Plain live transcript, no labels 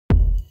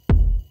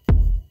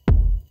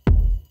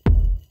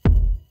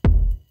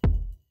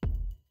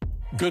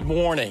Good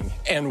morning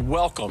and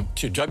welcome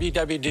to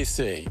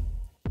WWDC.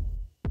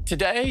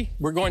 Today,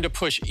 we're going to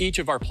push each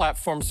of our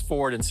platforms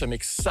forward in some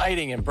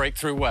exciting and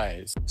breakthrough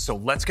ways. So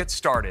let's get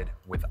started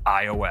with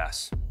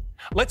iOS.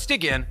 Let's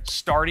dig in,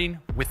 starting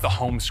with the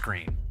home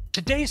screen.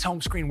 Today's home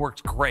screen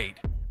works great,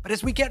 but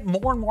as we get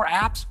more and more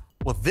apps,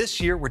 well, this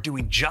year we're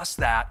doing just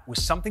that with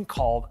something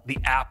called the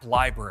App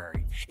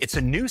Library. It's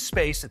a new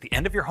space at the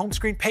end of your home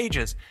screen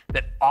pages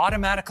that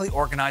automatically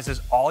organizes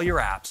all your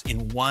apps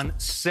in one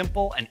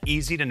simple and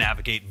easy to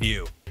navigate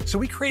view. So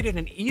we created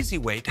an easy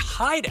way to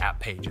hide app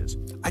pages.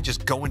 I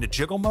just go into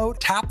jiggle mode,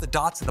 tap the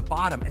dots at the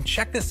bottom, and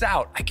check this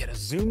out. I get a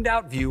zoomed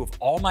out view of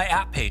all my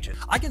app pages.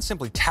 I can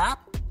simply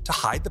tap to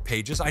hide the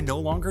pages I no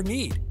longer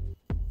need.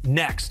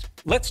 Next,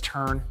 let's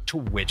turn to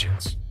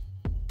widgets.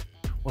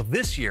 Well,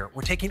 this year,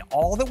 we're taking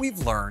all that we've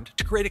learned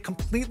to create a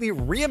completely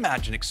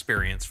reimagined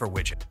experience for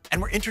widgets.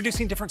 And we're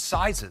introducing different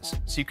sizes,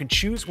 so you can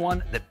choose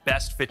one that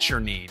best fits your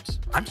needs.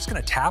 I'm just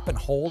gonna tap and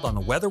hold on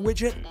the weather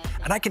widget,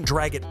 and I can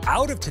drag it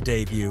out of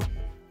Today View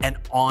and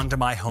onto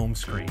my home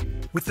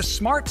screen. With the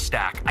Smart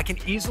Stack, I can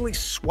easily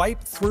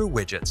swipe through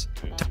widgets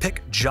to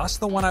pick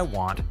just the one I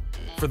want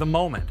for the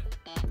moment.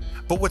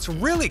 But what's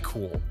really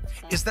cool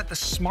is that the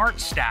Smart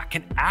Stack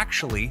can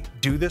actually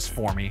do this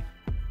for me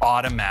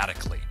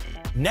automatically.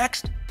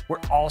 Next, we're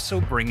also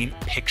bringing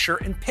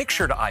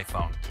Picture-in-Picture to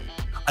iPhone.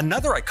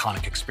 Another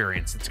iconic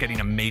experience that's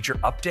getting a major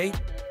update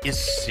is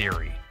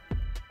Siri.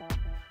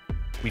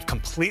 We've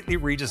completely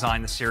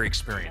redesigned the Siri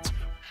experience.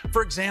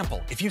 For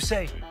example, if you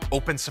say,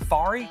 "Open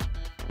Safari,"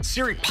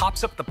 Siri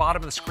pops up at the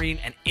bottom of the screen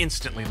and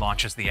instantly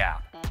launches the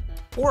app.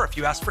 Or if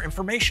you ask for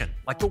information,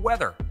 like the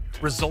weather,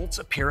 results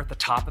appear at the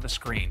top of the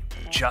screen,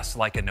 just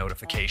like a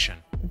notification.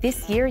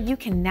 This year, you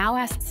can now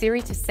ask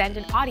Siri to send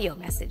an audio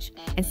message,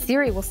 and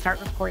Siri will start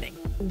recording.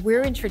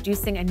 We're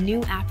introducing a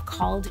new app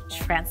called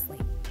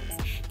Translate,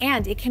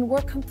 and it can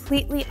work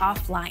completely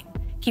offline,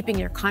 keeping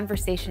your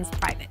conversations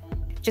private.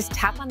 Just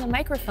tap on the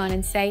microphone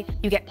and say,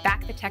 you get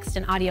back the text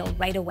and audio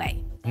right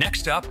away.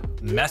 Next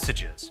up,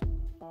 messages.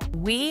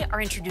 We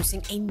are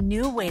introducing a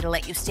new way to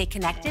let you stay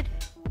connected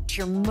to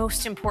your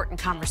most important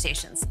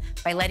conversations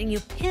by letting you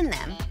pin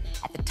them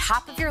at the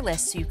top of your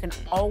list so you can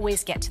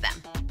always get to them.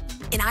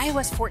 In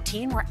iOS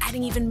 14, we're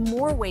adding even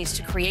more ways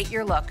to create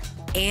your look,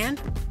 and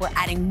we're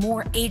adding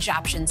more age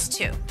options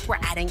too. We're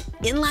adding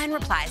inline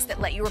replies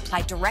that let you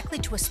reply directly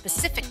to a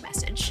specific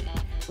message.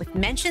 With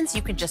mentions,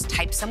 you can just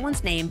type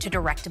someone's name to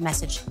direct a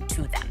message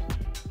to them.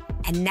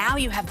 And now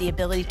you have the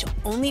ability to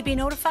only be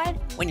notified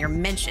when you're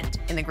mentioned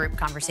in the group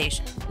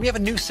conversation. We have a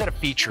new set of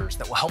features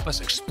that will help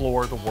us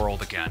explore the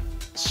world again,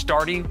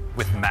 starting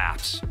with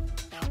Maps.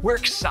 We're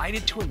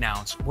excited to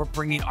announce we're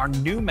bringing our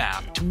new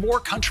map to more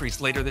countries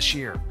later this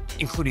year,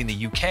 including the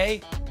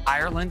UK,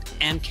 Ireland,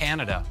 and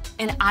Canada.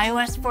 In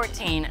iOS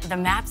 14, the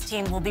Maps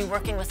team will be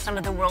working with some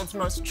of the world's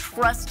most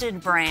trusted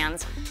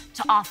brands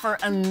to offer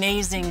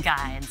amazing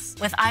guides.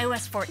 With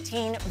iOS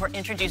 14, we're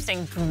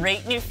introducing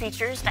great new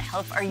features to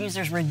help our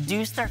users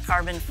reduce their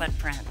carbon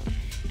footprint.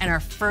 And our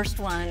first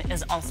one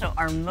is also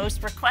our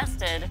most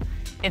requested.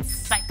 It's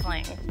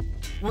cycling.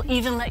 We'll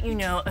even let you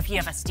know if you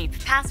have a steep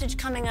passage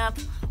coming up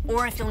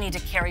or if you'll need to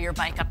carry your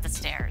bike up the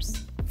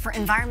stairs. For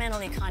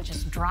environmentally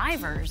conscious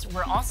drivers,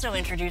 we're also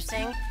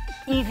introducing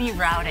EV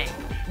routing.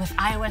 With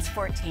iOS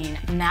 14,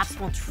 Maps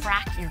will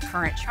track your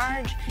current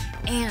charge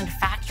and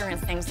factor in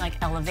things like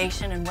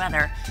elevation and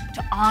weather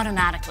to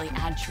automatically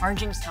add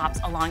charging stops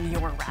along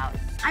your route.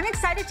 I'm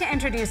excited to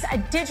introduce a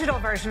digital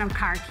version of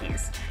car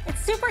keys.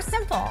 It's super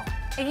simple.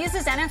 It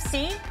uses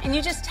NFC, and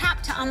you just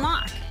tap to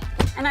unlock.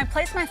 And I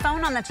place my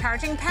phone on the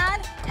charging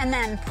pad and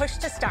then push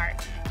to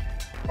start.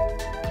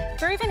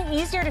 They're even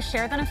easier to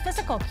share than a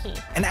physical key.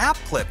 An app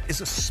clip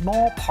is a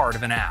small part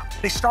of an app.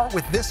 They start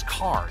with this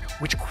card,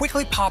 which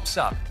quickly pops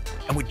up,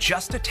 and with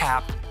just a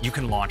tap, you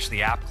can launch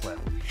the app clip.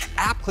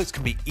 App clips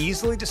can be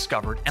easily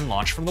discovered and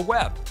launched from the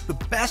web. The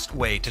best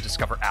way to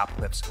discover app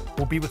clips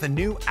will be with a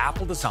new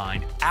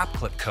Apple-designed app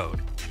clip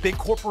code. They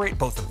incorporate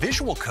both a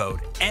visual code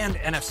and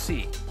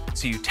NFC,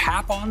 so you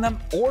tap on them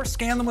or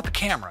scan them with the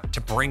camera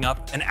to bring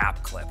up an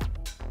app clip.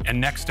 And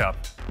next up,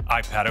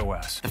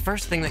 iPadOS. The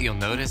first thing that you'll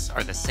notice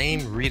are the same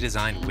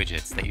redesigned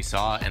widgets that you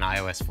saw in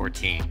iOS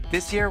 14.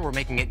 This year, we're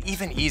making it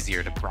even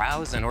easier to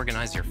browse and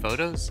organize your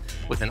photos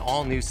with an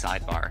all-new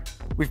sidebar.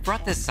 We've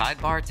brought this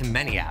sidebar to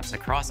many apps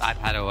across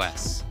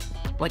iPadOS,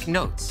 like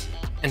Notes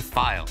and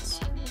Files.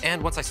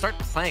 And once I start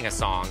playing a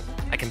song,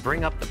 I can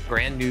bring up the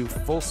brand new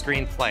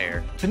full-screen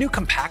player. The new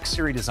compact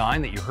Siri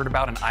design that you heard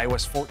about in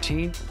iOS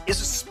 14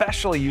 is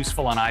especially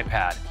useful on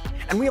iPad.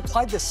 And we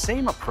applied the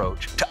same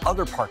approach to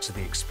other parts of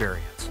the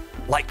experience,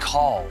 like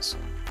calls.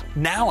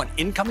 Now an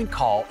incoming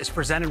call is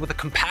presented with a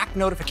compact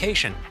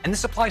notification, and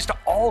this applies to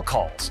all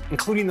calls,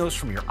 including those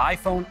from your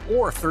iPhone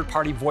or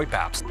third-party VoIP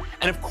apps.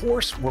 And of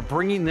course, we're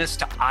bringing this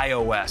to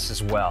iOS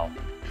as well.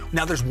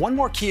 Now there's one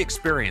more key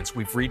experience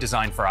we've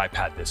redesigned for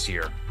iPad this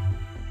year,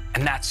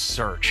 and that's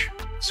search.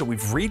 So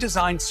we've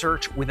redesigned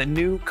search with a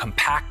new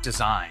compact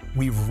design.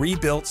 We've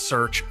rebuilt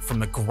search from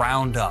the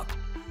ground up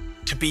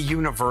to be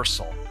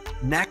universal.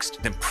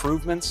 Next,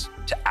 improvements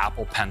to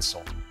Apple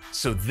Pencil.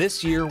 So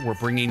this year, we're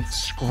bringing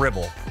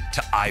Scribble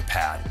to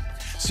iPad.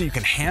 So you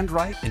can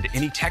handwrite into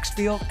any text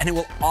field, and it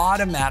will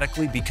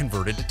automatically be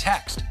converted to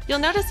text. You'll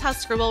notice how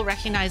Scribble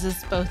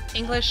recognizes both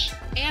English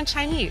and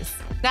Chinese.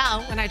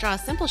 Now, when I draw a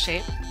simple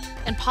shape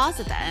and pause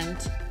at the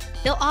end,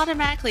 it'll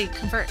automatically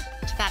convert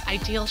to that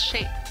ideal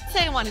shape.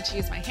 Say I wanted to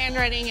use my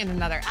handwriting in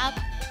another app,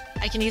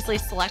 I can easily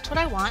select what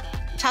I want,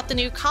 tap the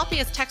new Copy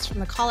as Text from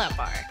the callout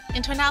bar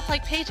into an app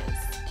like Pages,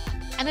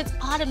 and it's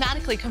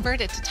automatically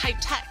converted to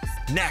typed text.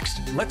 Next,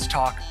 let's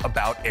talk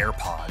about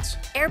AirPods.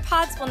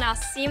 AirPods will now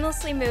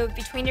seamlessly move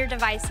between your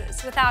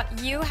devices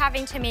without you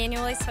having to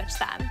manually switch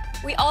them.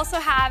 We also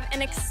have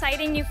an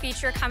exciting new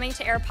feature coming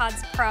to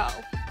AirPods Pro,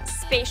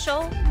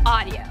 Spatial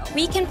Audio.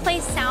 We can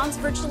play sounds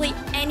virtually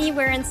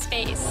anywhere in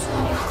space,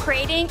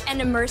 creating an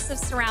immersive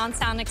surround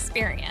sound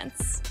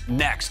experience.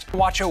 Next,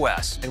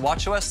 watchOS. In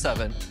watchOS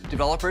 7,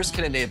 developers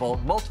can enable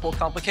multiple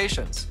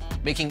complications,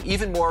 making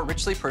even more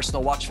richly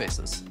personal watch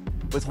faces.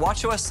 With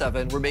watchOS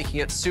 7, we're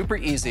making it super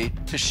easy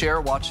to share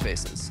watch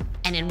faces.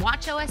 And in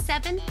watchOS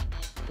 7,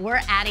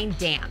 we're adding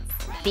Dance.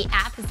 The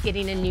app is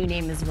getting a new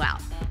name as well.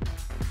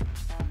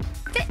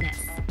 Fitness.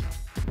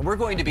 And we're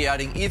going to be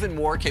adding even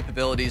more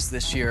capabilities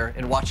this year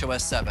in watchOS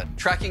 7,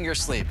 tracking your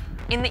sleep.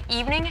 In the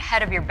evening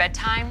ahead of your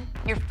bedtime,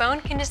 your phone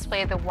can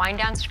display the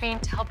wind-down screen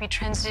to help you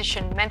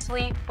transition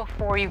mentally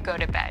before you go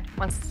to bed.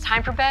 Once it's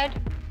time for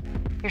bed,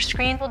 your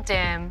screen will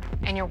dim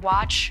and your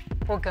watch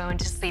will go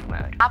into sleep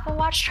mode. Apple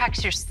Watch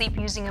tracks your sleep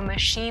using a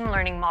machine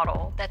learning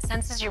model that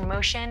senses your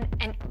motion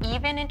and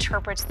even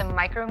interprets the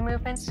micro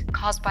movements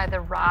caused by the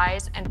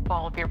rise and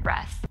fall of your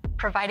breath,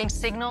 providing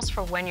signals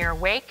for when you're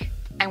awake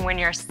and when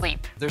you're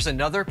asleep. There's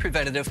another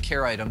preventative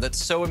care item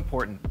that's so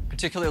important,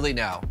 particularly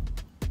now.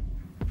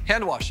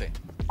 Hand washing.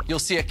 You'll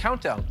see a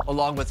countdown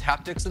along with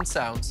haptics and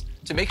sounds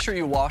to make sure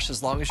you wash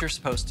as long as you're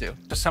supposed to.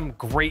 Some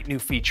great new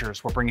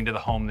features we're bringing to the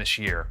home this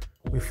year.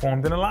 We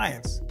formed an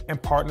alliance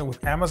and partnered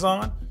with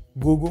Amazon,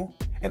 Google,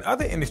 and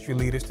other industry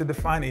leaders to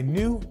define a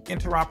new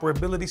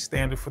interoperability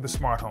standard for the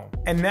smart home.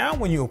 And now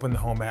when you open the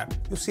Home app,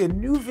 you'll see a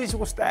new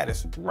visual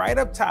status right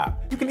up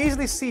top. You can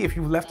easily see if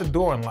you've left the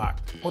door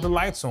unlocked or the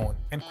lights on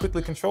and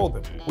quickly control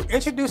them. We're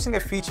introducing a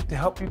feature to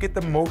help you get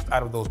the most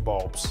out of those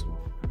bulbs.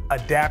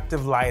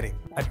 Adaptive lighting.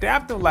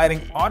 Adaptive lighting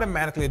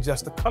automatically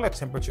adjusts the color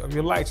temperature of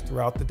your lights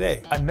throughout the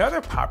day.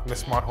 Another popular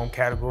smart home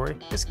category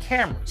is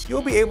cameras.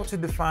 You'll be able to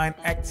define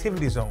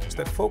activity zones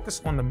that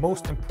focus on the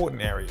most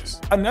important areas.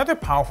 Another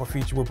powerful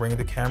feature we're bringing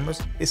to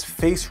cameras is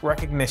face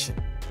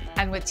recognition.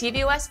 And with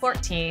tvOS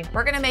 14,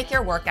 we're going to make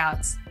your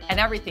workouts and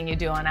everything you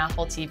do on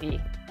Apple TV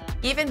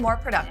even more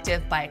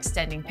productive by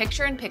extending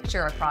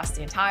picture-in-picture across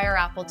the entire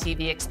Apple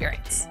TV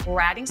experience. We're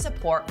adding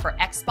support for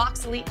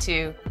Xbox Elite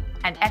 2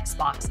 and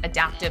Xbox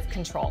adaptive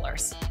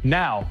controllers.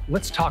 Now,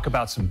 let's talk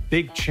about some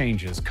big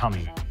changes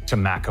coming to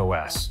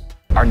macOS.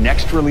 Our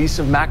next release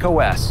of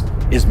macOS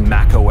is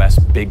macOS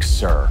Big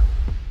Sur,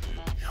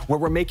 where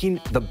we're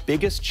making the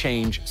biggest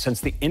change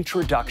since the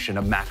introduction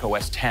of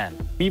macOS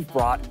 10. We've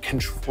brought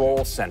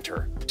Control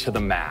Center to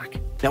the Mac.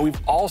 Now, we've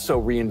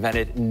also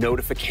reinvented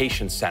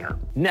Notification Center.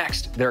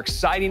 Next, there are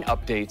exciting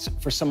updates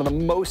for some of the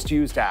most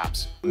used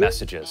apps: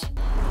 Messages,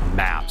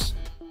 Maps,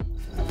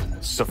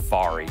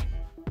 Safari.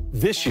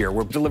 This year,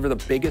 we'll deliver the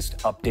biggest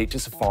update to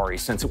Safari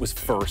since it was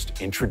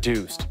first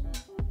introduced.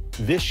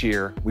 This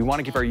year, we want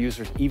to give our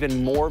users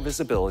even more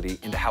visibility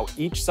into how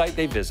each site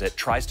they visit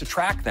tries to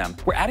track them.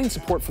 We're adding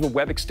support for the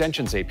Web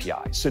Extensions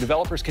API, so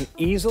developers can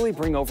easily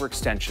bring over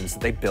extensions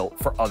that they built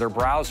for other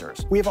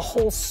browsers. We have a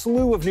whole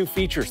slew of new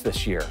features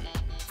this year,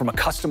 from a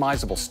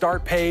customizable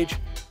start page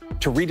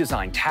to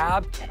redesigned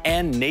tab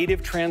and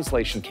native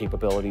translation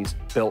capabilities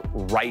built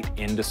right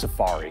into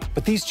Safari.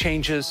 But these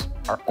changes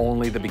are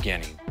only the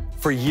beginning.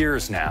 For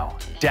years now,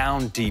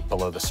 down deep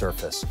below the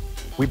surface,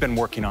 we've been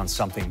working on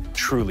something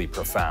truly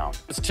profound.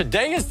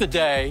 Today is the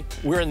day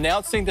we're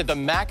announcing that the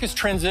Mac is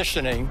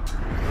transitioning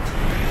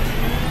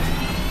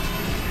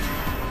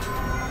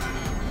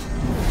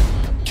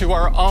to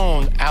our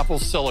own Apple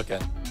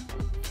Silicon.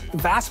 The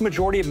vast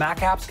majority of Mac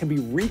apps can be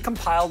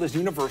recompiled as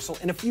universal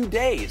in a few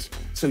days,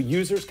 so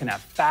users can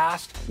have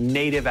fast,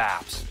 native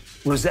apps.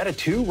 Rosetta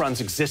 2 runs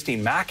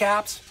existing Mac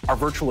apps. Our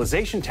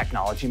virtualization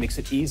technology makes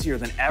it easier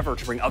than ever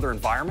to bring other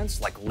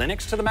environments like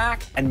Linux to the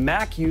Mac. And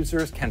Mac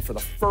users can, for the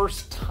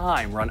first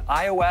time, run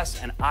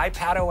iOS and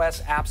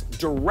iPadOS apps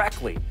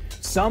directly.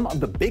 Some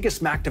of the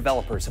biggest Mac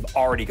developers have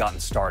already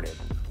gotten started.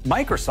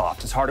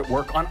 Microsoft is hard at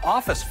work on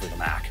Office for the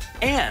Mac.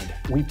 And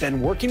we've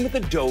been working with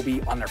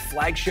Adobe on their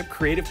flagship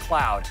Creative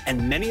Cloud,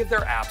 and many of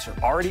their apps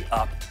are already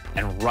up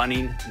and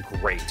running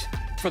great.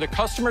 For the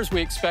customers,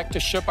 we expect to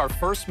ship our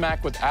first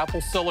Mac with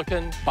Apple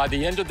Silicon by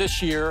the end of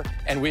this year,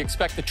 and we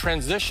expect the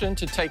transition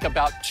to take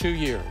about 2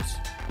 years.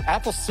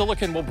 Apple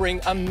Silicon will bring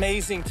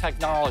amazing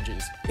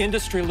technologies,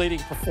 industry-leading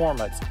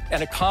performance,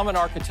 and a common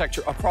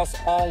architecture across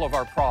all of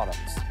our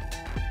products.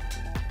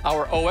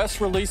 Our OS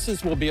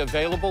releases will be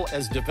available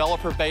as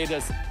developer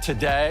betas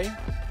today,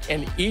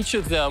 and each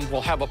of them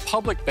will have a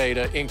public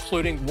beta,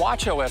 including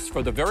watchOS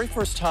for the very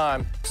first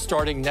time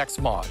starting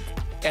next month.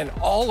 And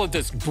all of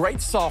this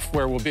great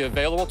software will be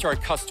available to our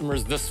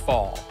customers this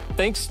fall.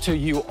 Thanks to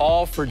you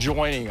all for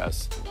joining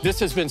us. This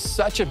has been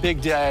such a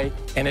big day,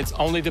 and it's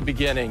only the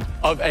beginning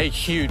of a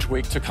huge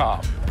week to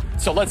come.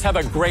 So let's have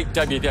a great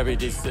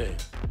WWDC.